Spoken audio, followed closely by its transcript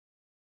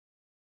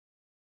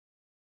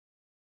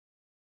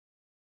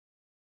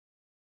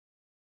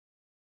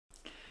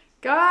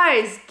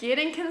Guys,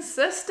 getting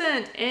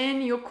consistent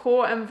in your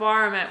core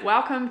environment.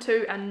 Welcome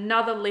to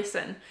another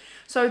lesson.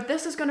 So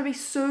this is going to be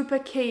super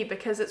key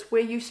because it's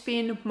where you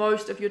spend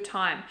most of your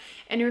time.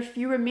 And if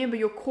you remember,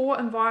 your core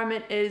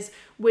environment is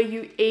where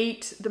you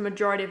eat the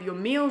majority of your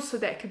meals. So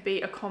that could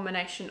be a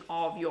combination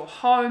of your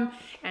home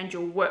and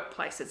your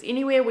workplace. It's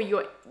anywhere where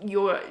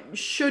you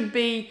should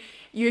be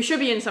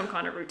in some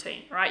kind of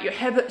routine, right? Your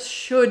habits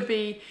should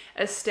be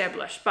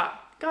established. But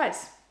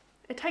guys,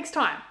 it takes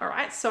time, all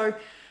right? So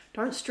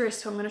don't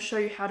stress, I'm going to show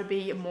you how to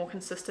be more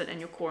consistent in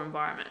your core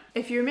environment.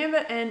 If you remember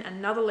in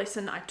another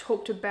lesson, I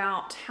talked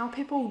about how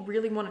people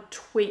really want to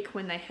tweak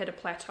when they hit a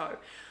plateau.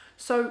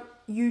 So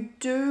you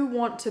do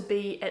want to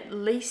be at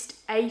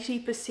least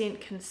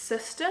 80%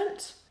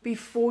 consistent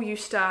before you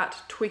start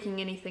tweaking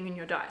anything in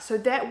your diet. So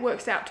that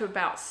works out to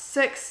about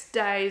 6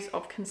 days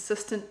of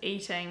consistent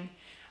eating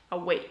a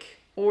week,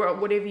 or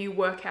whatever you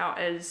work out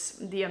as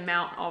the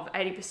amount of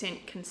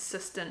 80%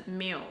 consistent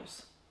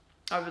meals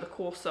over the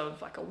course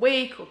of like a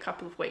week or a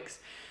couple of weeks.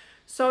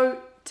 So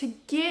to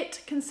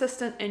get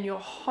consistent in your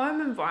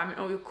home environment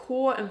or your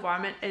core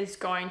environment is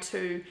going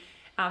to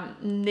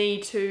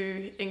need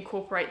to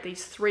incorporate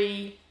these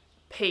 3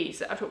 P's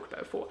that I talked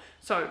about before.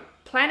 So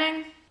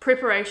planning,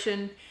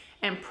 preparation,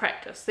 and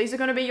practice. These are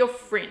going to be your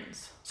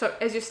friends. So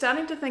as you're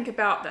starting to think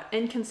about the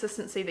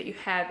inconsistency that you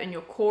have in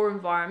your core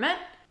environment,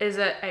 is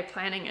it a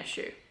planning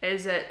issue?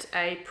 Is it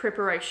a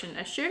preparation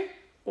issue?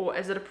 Or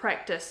is it a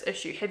practice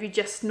issue? Have you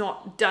just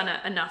not done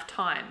it enough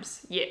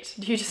times yet?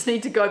 You just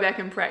need to go back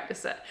and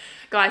practice it.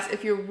 Guys,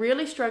 if you're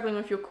really struggling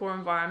with your core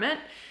environment,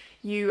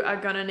 you are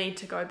going to need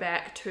to go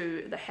back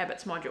to the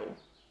habits module.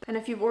 And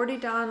if you've already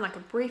done like a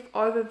brief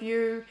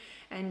overview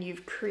and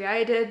you've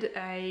created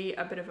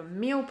a bit of a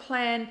meal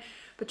plan,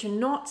 but you're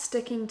not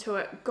sticking to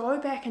it,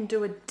 go back and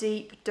do a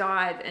deep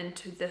dive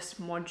into this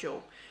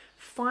module.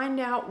 Find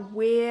out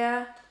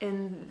where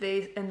in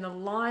the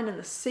line and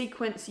the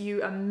sequence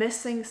you are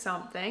missing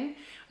something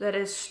that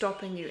is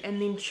stopping you,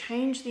 and then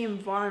change the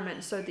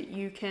environment so that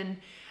you can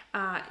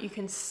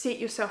set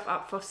yourself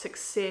up for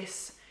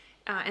success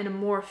in a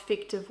more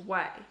effective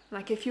way.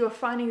 Like if you are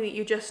finding that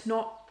you're just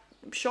not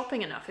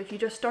shopping enough, if you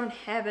just don't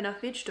have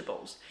enough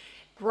vegetables,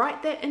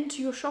 write that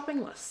into your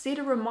shopping list. Set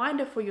a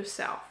reminder for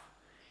yourself.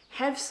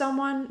 Have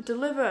someone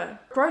deliver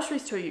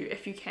groceries to you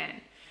if you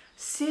can.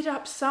 Set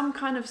up some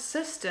kind of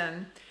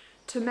system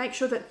to make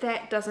sure that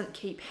that doesn't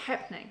keep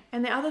happening.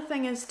 And the other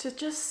thing is to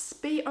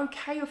just be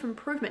okay with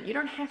improvement. You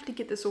don't have to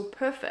get this all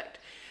perfect,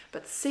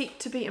 but seek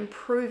to be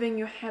improving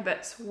your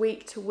habits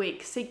week to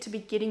week. Seek to be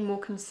getting more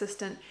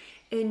consistent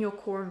in your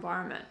core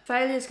environment.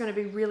 Failure is going to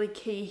be really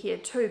key here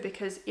too,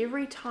 because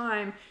every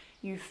time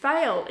you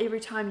fail,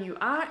 every time you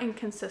are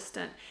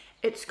inconsistent,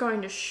 it's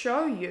going to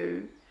show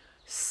you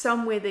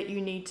somewhere that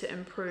you need to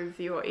improve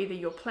either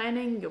your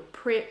planning, your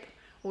prep,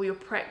 or your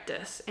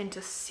practice, and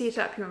to set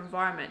up your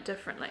environment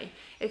differently.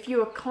 If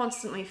you are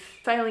constantly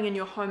failing in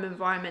your home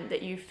environment,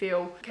 that you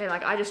feel, okay,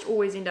 like I just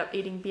always end up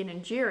eating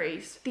Ben &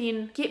 Jerry's,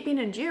 then get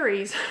Ben &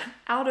 Jerry's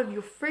out of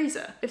your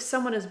freezer. If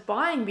someone is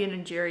buying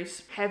Ben &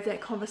 Jerry's, have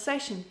that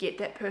conversation, get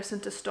that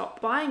person to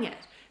stop buying it.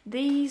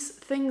 These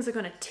things are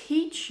going to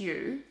teach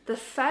you the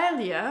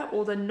failure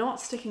or the not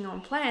sticking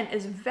on plan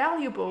is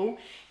valuable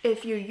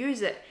if you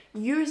use it.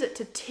 Use it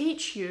to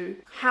teach you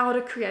how to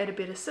create a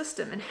better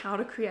system and how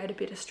to create a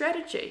better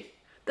strategy.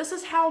 This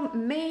is how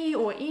me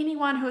or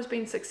anyone who has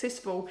been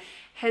successful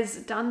has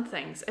done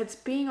things. It's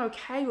being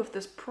okay with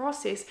this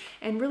process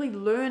and really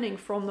learning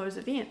from those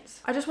events.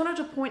 I just wanted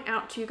to point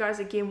out to you guys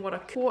again what a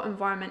core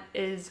environment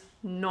is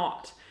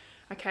not,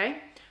 okay?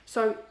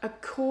 So a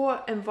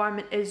core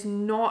environment is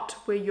not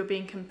where you're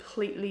being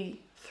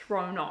completely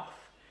thrown off.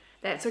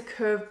 That's a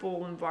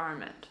curveball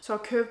environment. So a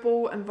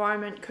curveball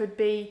environment could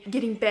be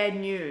getting bad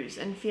news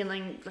and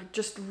feeling like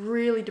just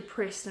really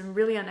depressed and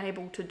really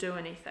unable to do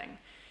anything.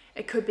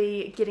 It could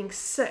be getting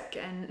sick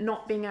and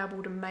not being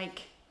able to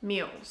make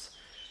meals.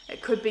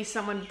 It could be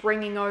someone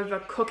bringing over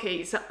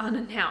cookies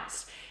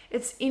unannounced.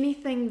 It's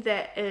anything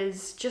that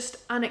is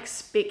just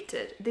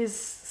unexpected. There's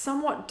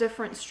somewhat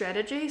different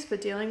strategies for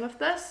dealing with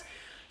this.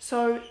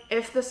 So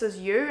if this is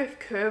you, if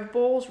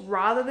curveballs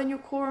rather than your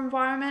core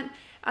environment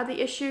are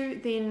the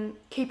issue, then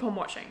keep on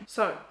watching.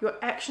 So your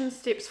action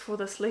steps for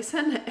this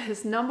lesson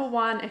is number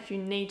 1, if you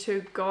need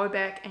to, go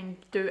back and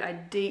do a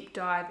deep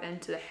dive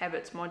into the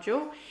habits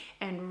module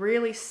and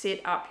really set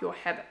up your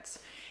habits.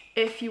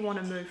 If you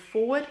want to move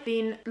forward,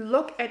 then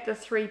look at the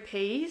 3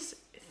 P's.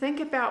 Think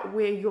about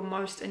where your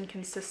most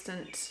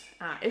inconsistent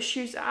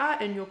issues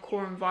are in your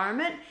core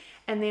environment,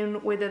 and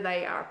then whether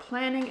they are a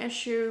planning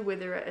issue,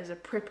 whether it is a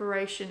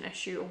preparation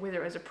issue, or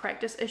whether it is a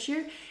practice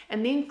issue,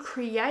 and then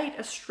create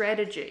a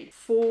strategy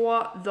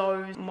for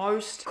those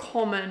most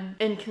common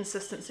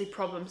inconsistency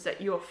problems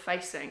that you're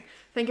facing.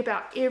 Think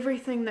about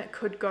everything that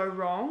could go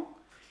wrong,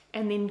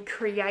 and then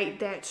create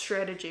that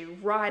strategy,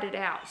 write it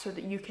out so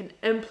that you can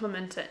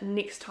implement it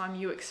next time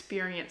you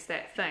experience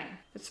that thing.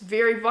 It's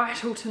very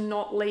vital to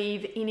not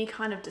leave any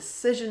kind of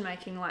decision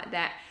making like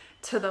that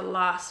to the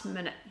last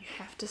minute. You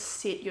have to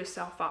set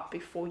yourself up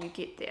before you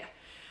get there.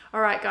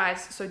 Alright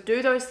guys, so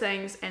do those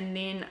things and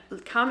then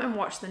come and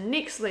watch the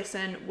next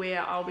lesson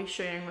where I'll be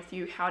sharing with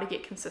you how to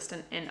get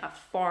consistent in a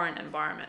foreign environment.